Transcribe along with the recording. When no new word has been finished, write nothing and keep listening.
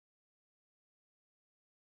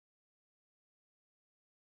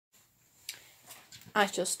I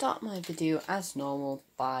shall start my video as normal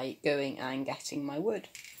by going and getting my wood.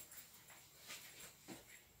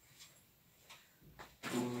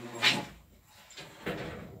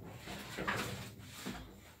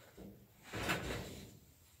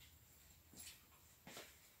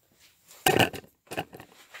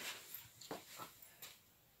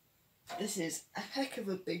 This is a heck of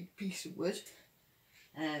a big piece of wood,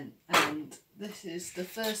 and this is the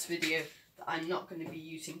first video that I'm not going to be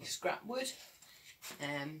using scrap wood,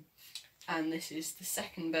 and this is the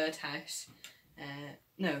second birdhouse,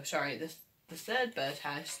 the third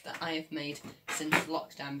birdhouse that I have made since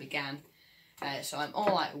lockdown began. So I'm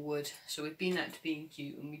all out of wood, so we've been out to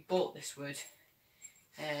B&Q and we bought this wood,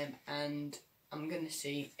 and I'm going to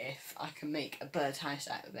see if I can make a birdhouse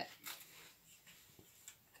out of it.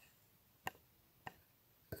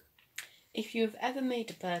 If you've ever made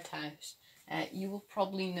a birdhouse, you will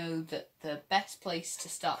probably know that the best place to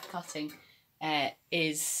start cutting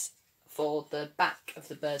is for the back of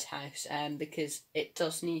the birdhouse, because it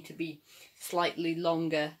does need to be slightly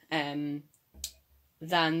longer than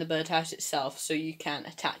the birdhouse itself, so you can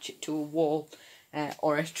attach it to a wall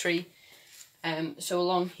or a tree. So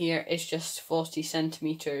along here is just 40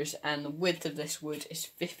 centimetres, and the width of this wood is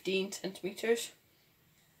 15 centimetres.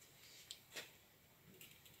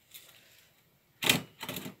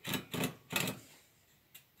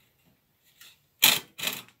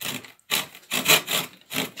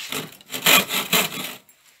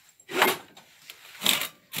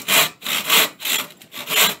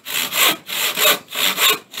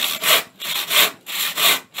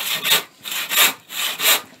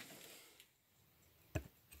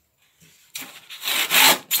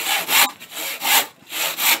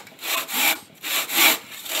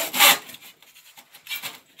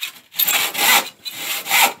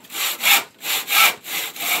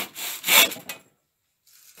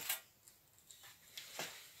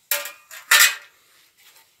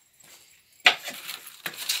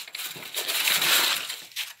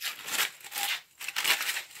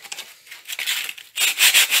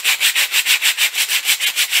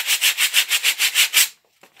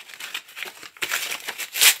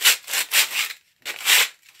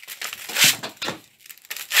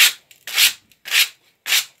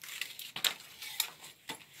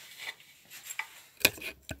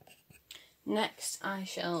 Next, I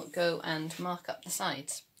shall go and mark up the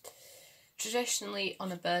sides. Traditionally,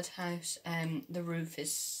 on a birdhouse, the roof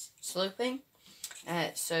is sloping,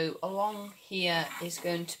 so along here is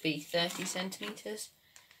going to be 30 centimetres,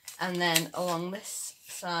 and then along this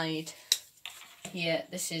side here,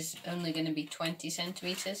 this is only going to be 20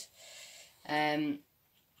 centimetres.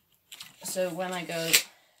 So when I go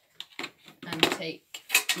and take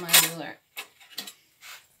my ruler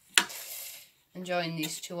and join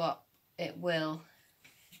these two up, it will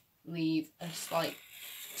leave a slight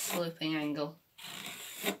sloping angle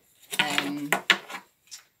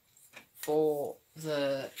for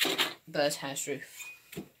the birdhouse roof.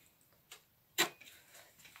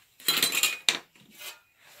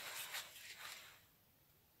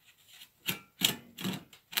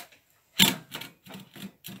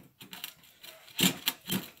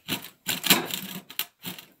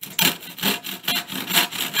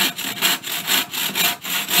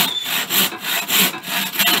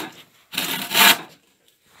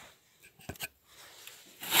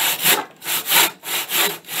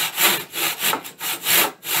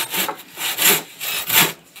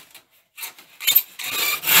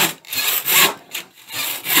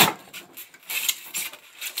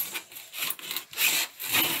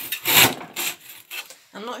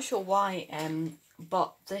 I'm not sure why,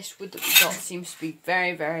 but this wood that we got seems to be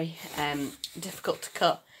very, very difficult to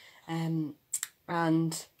cut, and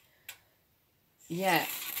yeah,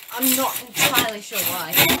 I'm not entirely sure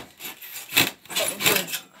why, but the wood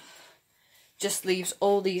just leaves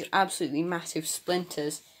all these absolutely massive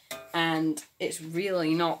splinters, and it's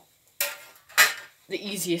really not the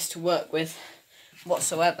easiest to work with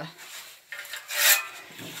whatsoever.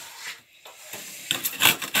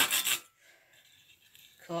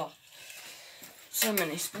 God, so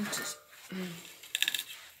many splinters.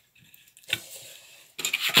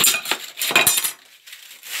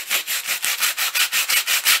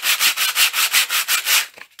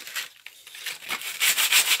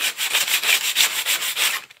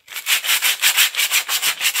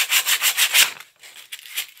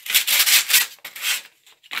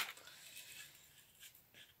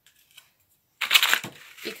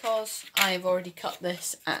 Because I've already cut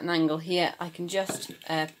this at an angle here, I can just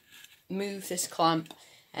move this clamp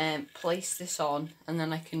and place this on, and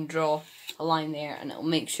then I can draw a line there, and it'll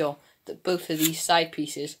make sure that both of these side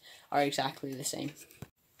pieces are exactly the same.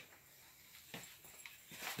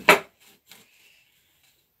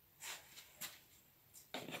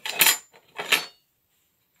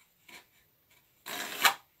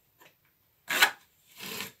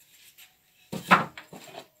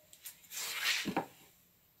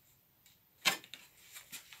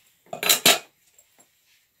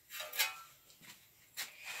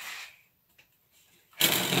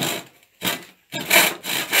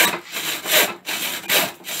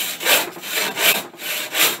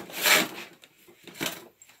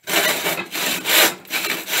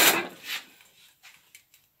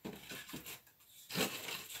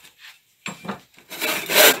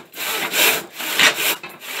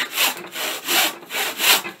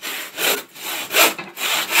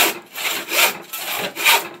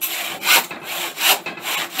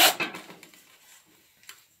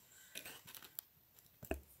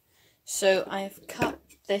 So I've cut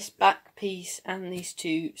this back piece and these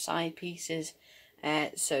two side pieces.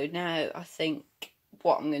 So now I think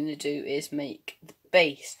what I'm going to do is make the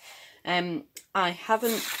base. I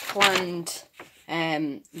haven't planned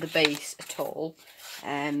the base at all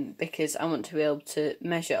because I want to be able to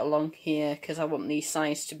measure along here, because I want these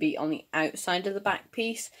sides to be on the outside of the back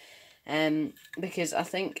piece. Because I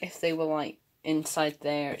think if they were like inside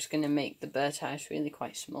there, it's going to make the birdhouse really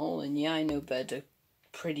quite small. And yeah, I know birds are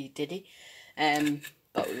pretty diddy,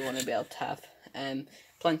 but we want to be able to have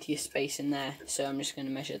plenty of space in there, so I'm just going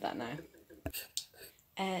to measure that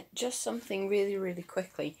now. Just something really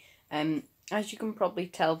quickly, as you can probably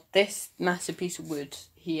tell, this massive piece of wood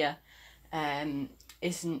here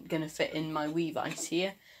isn't going to fit in my weave ice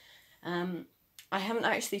here. I haven't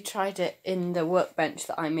actually tried it in the workbench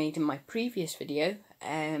that I made in my previous video.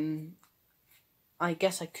 I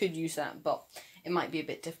guess I could use that, but it might be a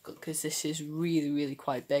bit difficult because this is really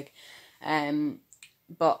quite big.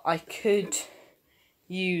 But I could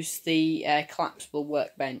use the collapsible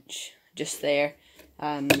workbench just there.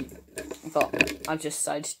 But I just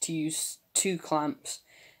decided to use 2 clamps.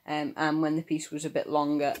 And when the piece was a bit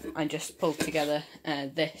longer, I just pulled together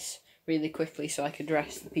this really quickly so I could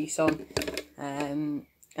rest the piece on.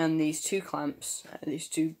 And these 2 clamps, these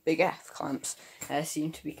 2 big F clamps,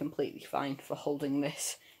 seem to be completely fine for holding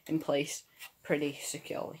this in place pretty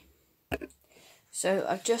securely. So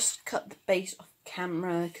I've just cut the base off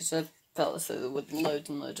camera because I felt as though there were loads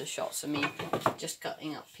and loads of shots of me just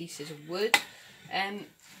cutting up pieces of wood. And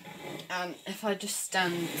if I just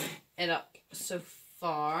stand it up so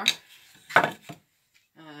far,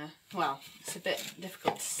 well, it's a bit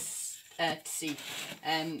difficult to see,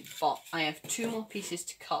 but I have 2 more pieces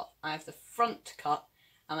to cut. I have the front to cut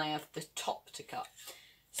and I have the top to cut.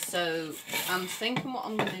 So I'm thinking what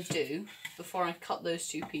I'm going to do before I cut those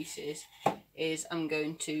 2 pieces is I'm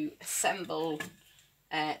going to assemble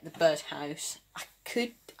the birdhouse. I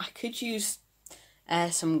could use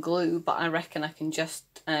some glue, but I reckon I can just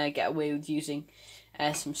get away with using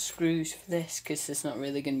some screws for this because there's not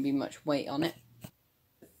really going to be much weight on it.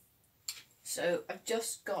 So I've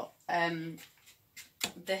just got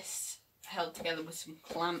this held together with some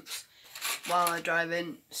clamps while I drive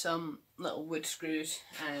in some little wood screws,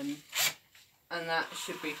 and that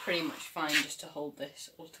should be pretty much fine just to hold this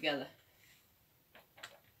all together.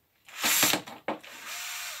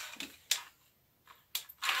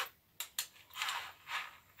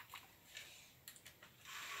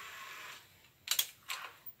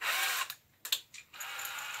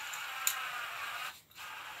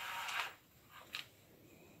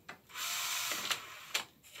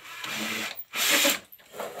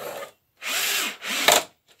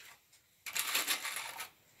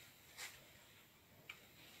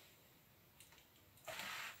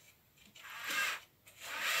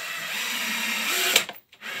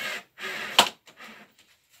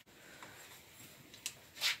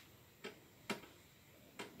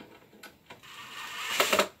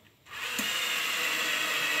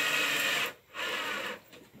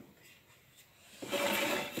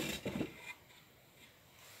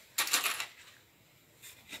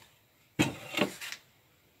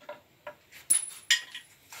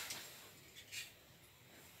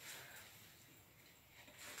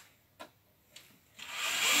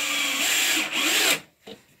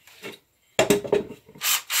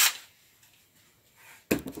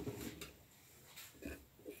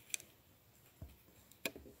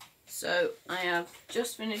 So I have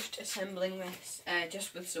just finished assembling this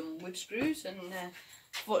just with some wood screws, and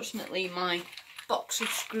fortunately my box of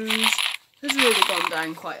screws has really gone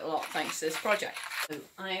down quite a lot thanks to this project. So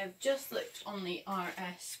I have just looked on the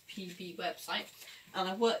RSPB website and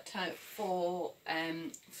I worked out for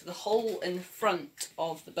the hole in the front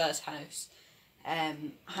of the birdhouse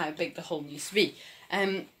how big the hole needs to be.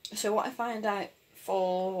 So what I found out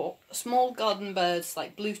for small garden birds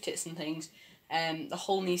like blue tits and things, the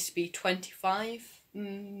hole needs to be 25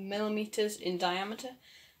 millimeters in diameter.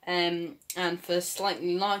 And for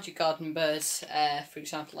slightly larger garden birds, for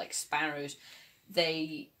example like sparrows,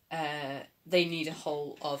 they need a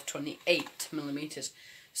hole of 28 millimeters.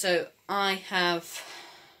 So I've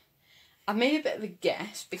made a bit of a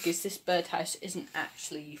guess because this birdhouse isn't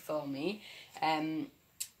actually for me.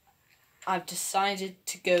 I've decided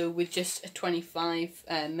to go with just a 25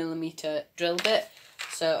 millimeter drill bit.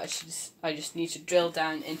 So I just need to drill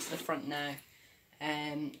down into the front now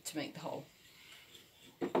to make the hole.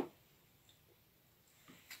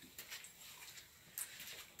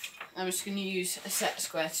 I'm just going to use a set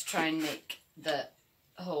square to try and make the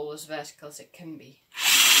hole as vertical as it can be.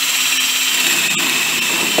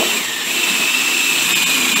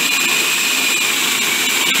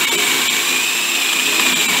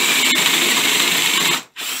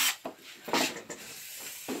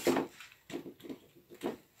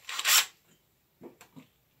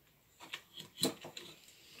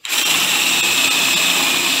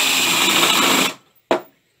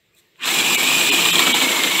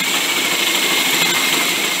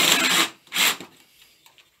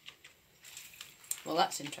 Well,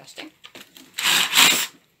 that's interesting.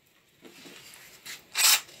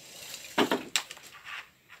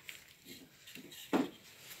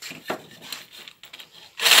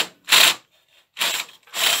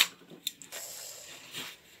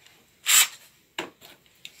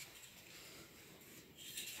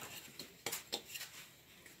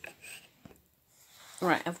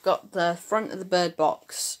 Right, I've got the front of the bird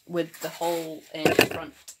box with the hole in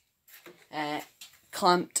front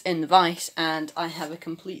clamped in the vise, and I have a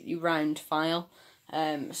completely round file,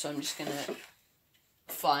 so I'm just going to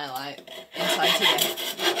file out inside here.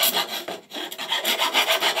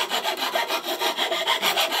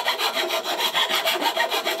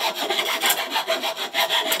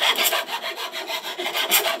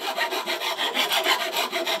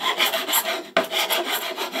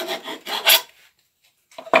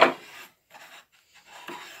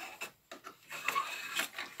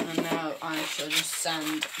 And now I shall just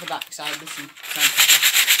sand the backside with some sandpaper.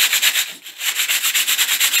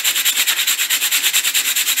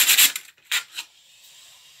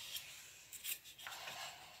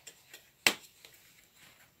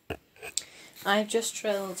 I've just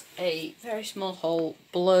drilled a very small hole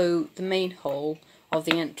below the main hole of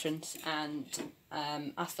the entrance, and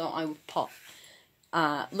I thought I would pop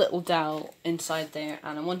a little dowel inside there,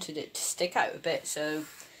 and I wanted it to stick out a bit so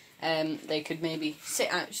they could maybe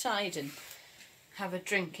sit outside and have a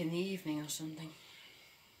drink in the evening or something.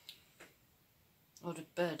 Or do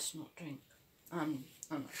birds not drink? I'm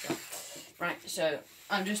not sure. Right, so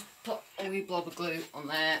I've just put a wee blob of glue on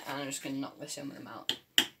there, and I'm just going to knock this in with a mallet.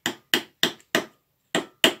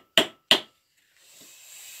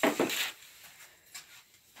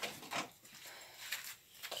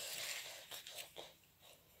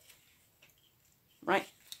 Right,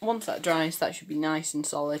 once that dries, that should be nice and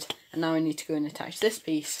solid, and now I need to go and attach this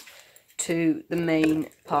piece to the main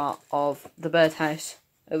part of the birdhouse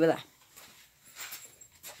over there.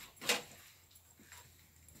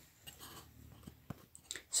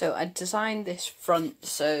 So I designed this front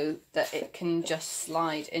so that it can just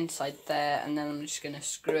slide inside there, and then I'm just going to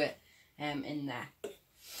screw it in there.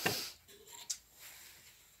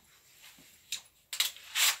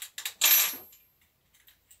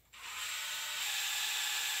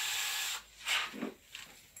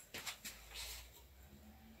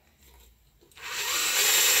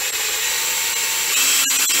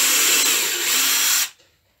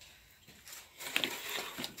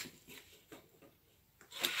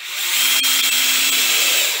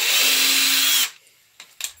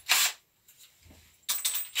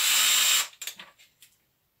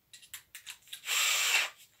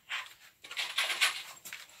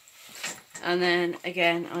 And then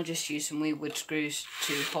again, I'll just use some wee wood screws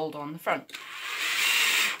to hold on the front.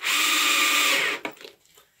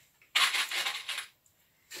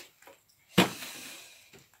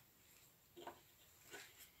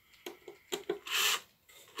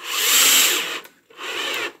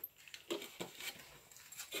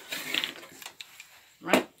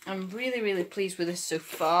 Right, I'm really pleased with this so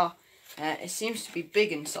far. It seems to be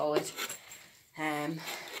big and solid,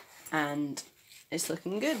 and it's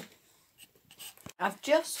looking good. I've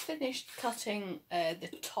just finished cutting the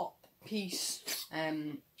top piece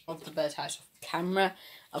of the birdhouse off camera.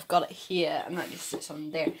 I've got it here, and that just sits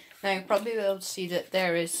on there. Now you'll probably be able to see that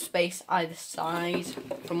there is space either side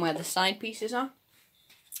from where the side pieces are.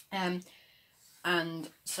 And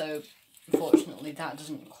so unfortunately that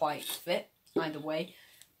doesn't quite fit either way.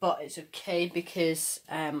 but it's okay because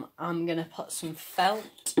I'm going to put some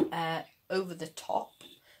felt over the top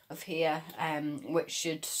of here, which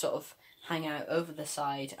should sort of hang out over the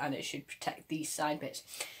side, and it should protect these side bits.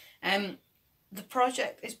 The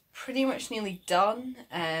project is pretty much nearly done.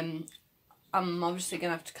 I'm obviously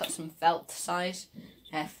going to have to cut some felt size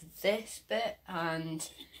for this bit, and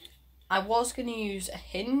I was going to use a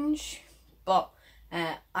hinge, but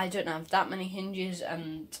I don't have that many hinges,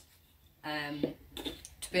 and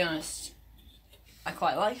to be honest, I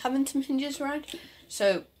quite like having some hinges around.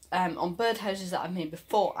 So on birdhouses that I've made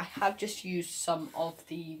before, I have just used some of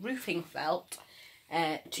the roofing felt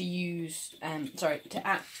to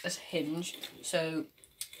act as a hinge. So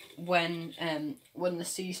when the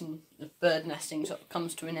season of bird nesting sort of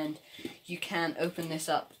comes to an end, you can open this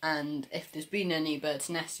up, and if there's been any birds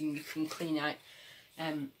nesting, you can clean out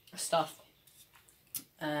stuff.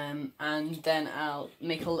 And then I'll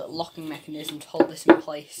make a little locking mechanism to hold this in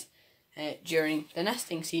place during the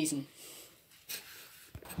nesting season.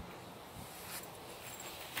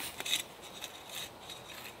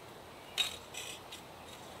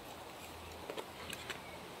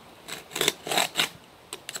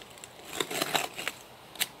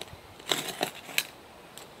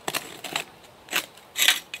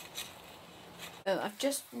 So I've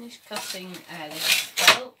just finished cutting this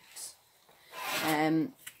felt.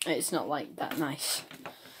 It's not like that nice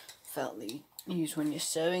felt that you use when you're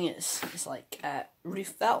sewing. It's like roof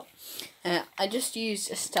felt. I just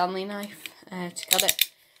used a Stanley knife to cut it,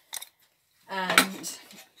 and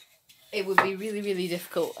it would be really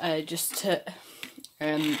difficult just to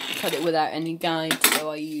cut it without any guide. So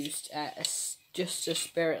I used just a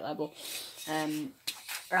spirit level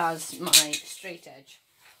as my straight edge.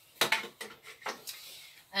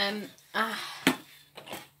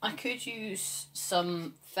 I could use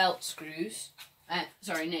some felt screws,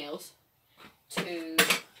 nails, to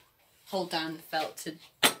hold down the felt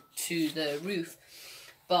to the roof,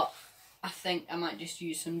 but I think I might just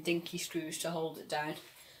use some dinky screws to hold it down,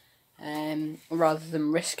 rather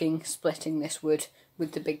than risking splitting this wood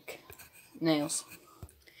with the big nails.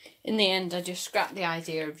 In the end, I just scrapped the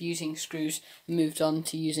idea of using screws and moved on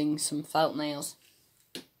to using some felt nails.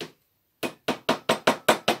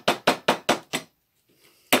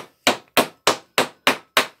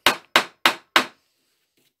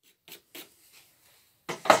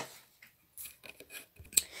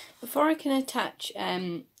 Before I can attach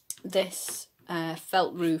this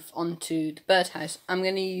felt roof onto the birdhouse, I'm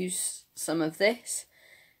going to use some of this,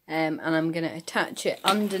 and I'm going to attach it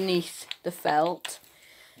underneath the felt,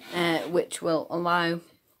 which will allow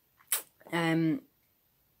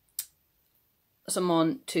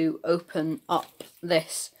someone to open up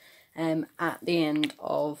this at the end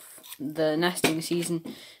of the nesting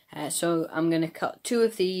season. So I'm going to cut two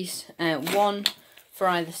of these, one for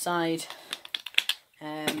either side.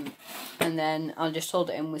 And then I'll just hold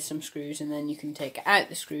it in with some screws, and then you can take out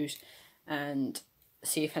the screws and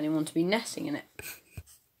see if anyone to be nesting in it.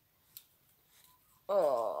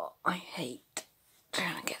 Oh, I hate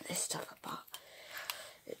trying to get this stuff apart.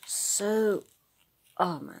 It's so...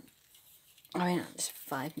 oh man. I've been at this for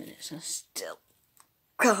 5 minutes and I still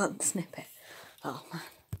can't snip it. Oh man.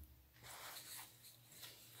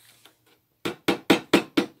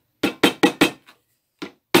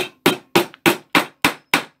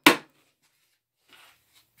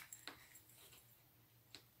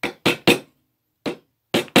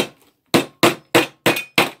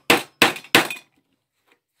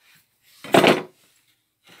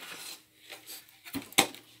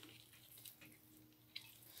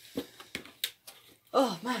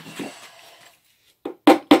 Oh man.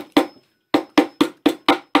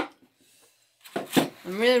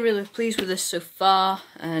 I'm really pleased with this so far,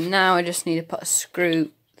 and now I just need to put a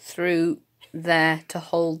screw through there to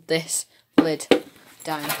hold this lid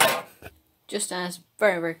down. Just as a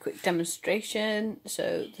very quick demonstration,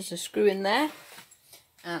 so there's a screw in there,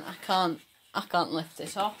 and I can't lift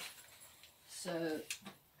this off, so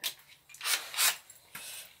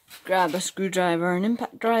grab a screwdriver and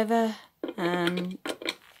impact driver and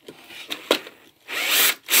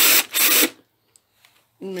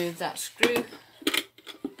remove that screw,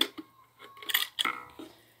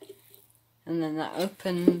 and then that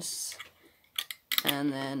opens,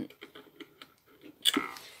 and then,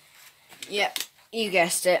 yep, you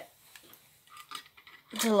guessed it,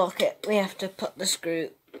 to lock it we have to put the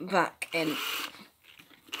screw back in.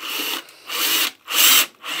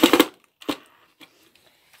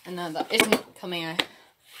 And now that isn't coming out.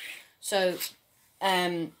 So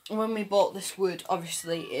when we bought this wood,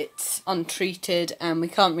 obviously it's untreated, and we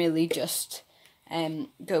can't really just go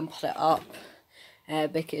and put it up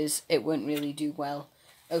because it won't really do well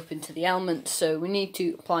open to the elements, so we need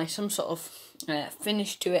to apply some sort of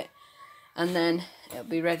finish to it, and then it'll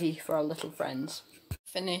be ready for our little friends.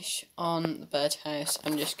 Finish on the birdhouse,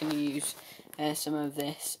 I'm just going to use some of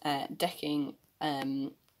this decking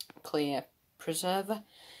clear preserver.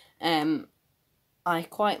 I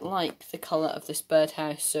quite like the colour of this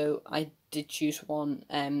birdhouse, so I did choose one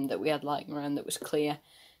that we had lying around that was clear,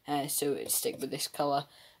 so it'd stick with this colour,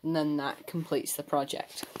 and then that completes the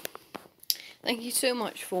project. Thank you so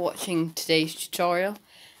much for watching today's tutorial.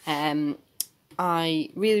 I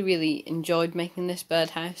really enjoyed making this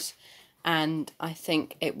birdhouse, and I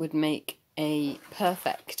think it would make a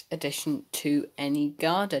perfect addition to any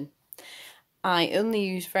garden. I only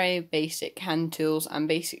use very basic hand tools and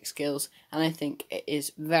basic skills, and I think it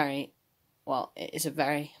is a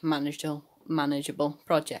very manageable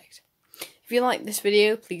project. If you like this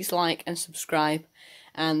video, please like and subscribe,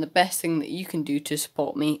 and the best thing that you can do to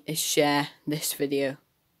support me is share this video.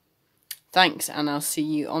 Thanks, and I'll see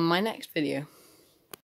you on my next video.